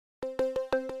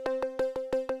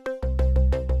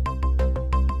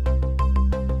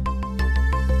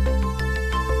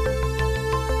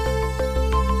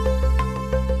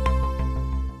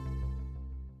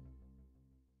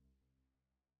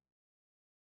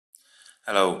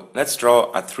Hello, let's draw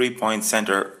a 3-point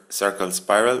center circle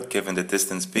spiral given the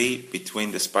distance b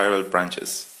between the spiral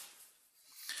branches.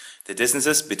 The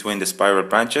distances between the spiral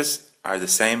branches are the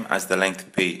same as the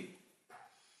length b.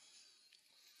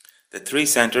 The three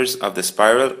centers of the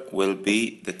spiral will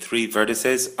be the three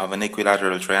vertices of an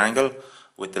equilateral triangle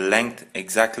with the length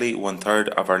exactly 1/3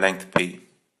 of our length p.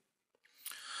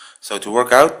 So to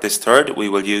work out this third, we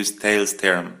will use Thales'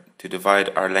 theorem to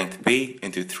divide our length p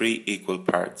into three equal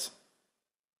parts.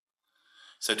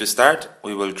 So to start,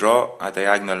 we will draw a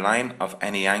diagonal line of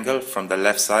any angle from the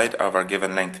left side of our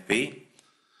given length p.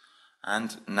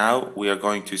 And now we are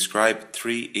going to scribe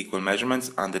three equal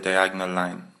measurements on the diagonal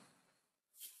line.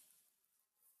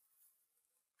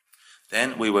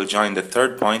 Then we will join the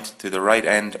third point to the right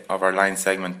end of our line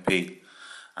segment P.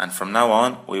 And from now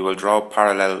on, we will draw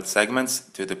parallel segments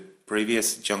to the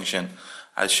previous junction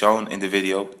as shown in the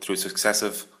video through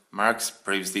successive marks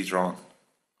previously drawn.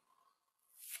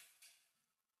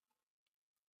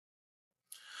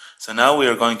 So now we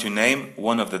are going to name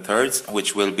one of the thirds,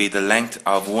 which will be the length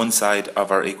of one side of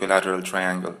our equilateral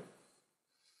triangle,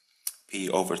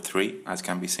 P/3, as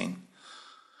can be seen.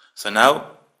 So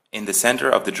now, in the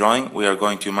center of the drawing, we are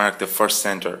going to mark the first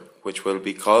center, which will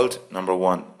be called number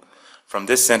 1. From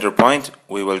this center point,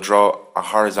 we will draw a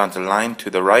horizontal line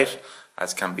to the right,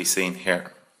 as can be seen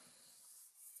here.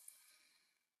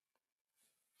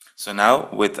 So now,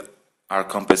 with our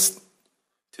compass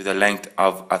to the length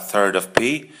of 1/3 of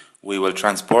P, we will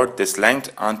transport this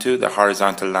length onto the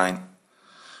horizontal line.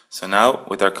 So now,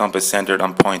 with our compass centered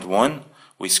on point 1,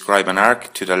 we scribe an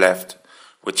arc to the left,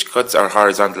 which cuts our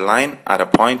horizontal line at a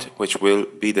point which will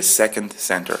be the second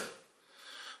center.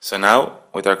 So now,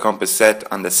 with our compass set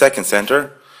on the second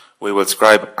center, we will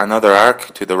scribe another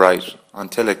arc to the right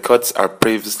until it cuts our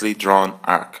previously drawn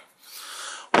arc.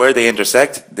 Where they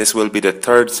intersect, this will be the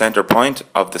third center point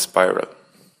of the spiral.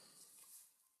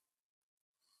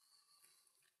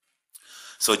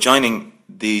 So joining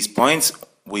these points,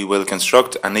 we will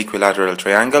construct an equilateral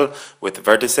triangle with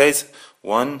vertices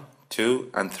 1, 2,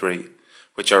 and 3,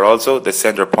 which are also the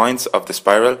center points of the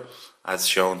spiral as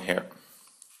shown here.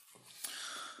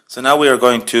 So now we are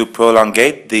going to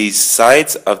prolongate these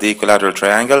sides of the equilateral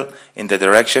triangle in the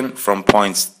direction from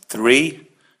points 3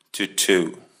 to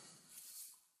 2.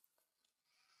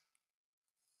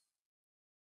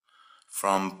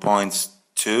 From points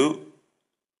 2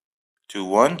 to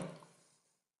 1.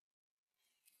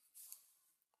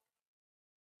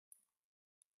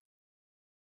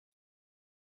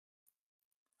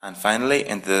 And finally,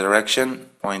 in the direction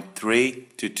point 3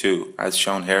 to 2, as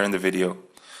shown here in the video.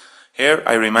 Here,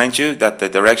 I remind you that the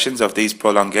directions of these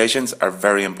prolongations are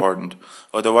very important.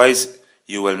 Otherwise,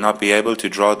 you will not be able to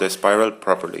draw the spiral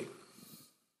properly.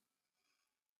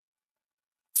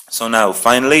 So now,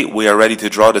 finally, we are ready to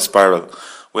draw the spiral.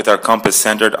 With our compass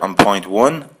centered on point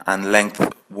 1 and length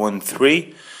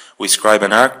 1,3, we scribe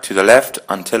an arc to the left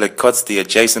until it cuts the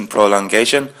adjacent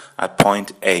prolongation at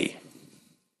point A.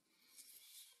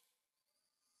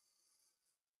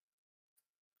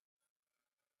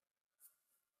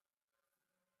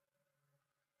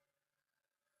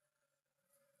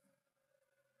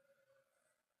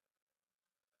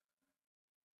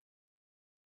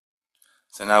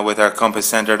 So now with our compass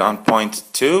centered on point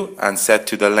 2 and set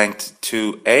to the length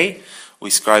 2A, we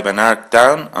scribe an arc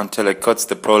down until it cuts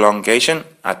the prolongation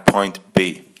at point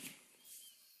B.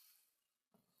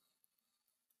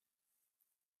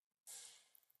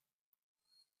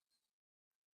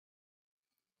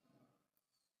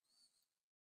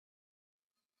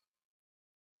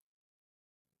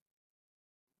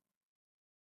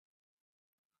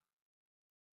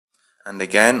 And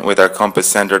again, with our compass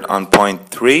centered on point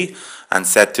 3 and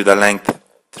set to the length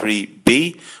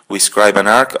 3B, we scribe an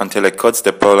arc until it cuts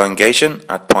the prolongation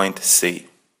at point C.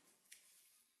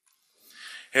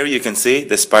 Here you can see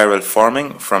the spiral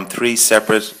forming from three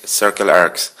separate circle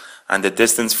arcs, and the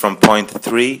distance from point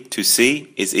 3 to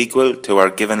C is equal to our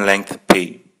given length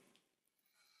P.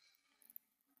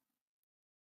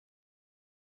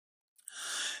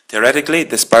 Theoretically,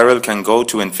 the spiral can go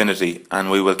to infinity,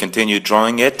 and we will continue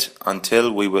drawing it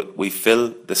until we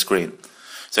fill the screen.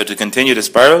 So to continue the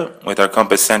spiral, with our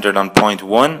compass centered on point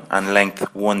 1 and length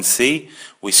 1C,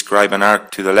 we scribe an arc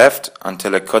to the left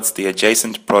until it cuts the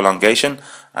adjacent prolongation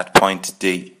at point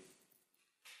D.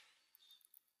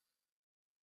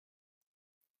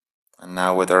 And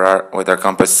now with our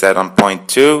compass set on point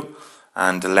 2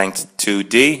 and length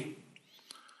 2D,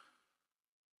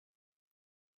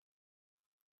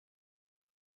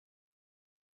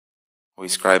 we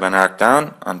scribe an arc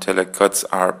down until it cuts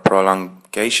our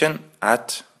prolongation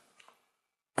at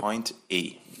point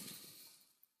E.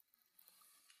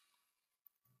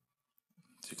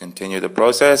 To continue the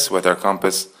process with our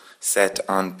compass set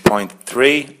on point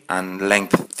 3 and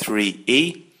length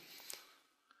 3e,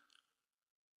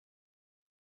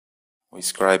 we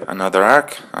scribe another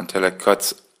arc until it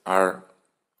cuts our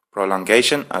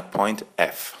prolongation at point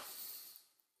F.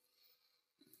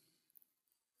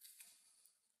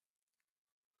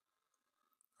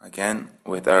 Again,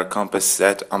 with our compass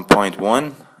set on point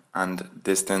 1 and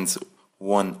distance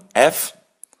 1f,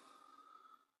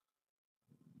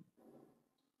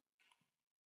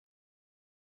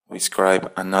 we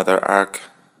scribe another arc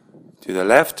to the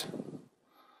left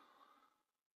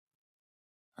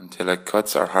until it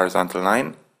cuts our horizontal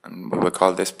line, and we will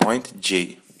call this point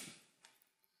G.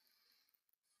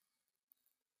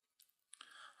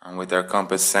 And with our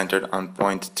compass centered on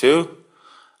point 2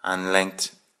 and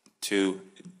length 2G,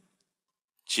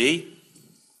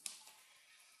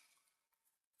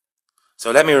 so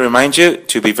let me remind you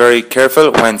to be very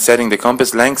careful when setting the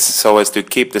compass lengths so as to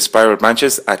keep the spiral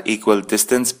branches at equal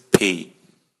distance P.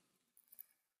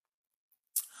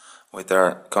 With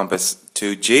our compass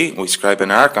 2G, we scribe an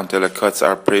arc until it cuts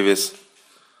our previous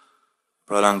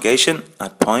prolongation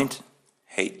at point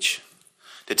H.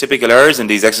 The typical errors in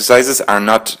these exercises are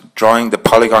not drawing the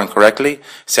polygon correctly,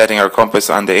 setting our compass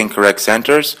on the incorrect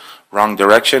centers, wrong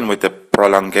direction with the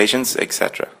prolongations,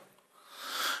 etc.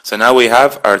 So now we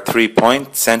have our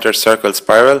 3-point center circle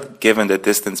spiral given the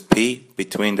distance P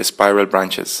between the spiral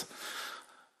branches.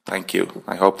 Thank you.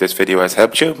 I hope this video has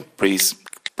helped you. Please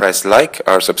press like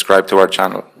or subscribe to our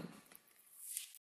channel.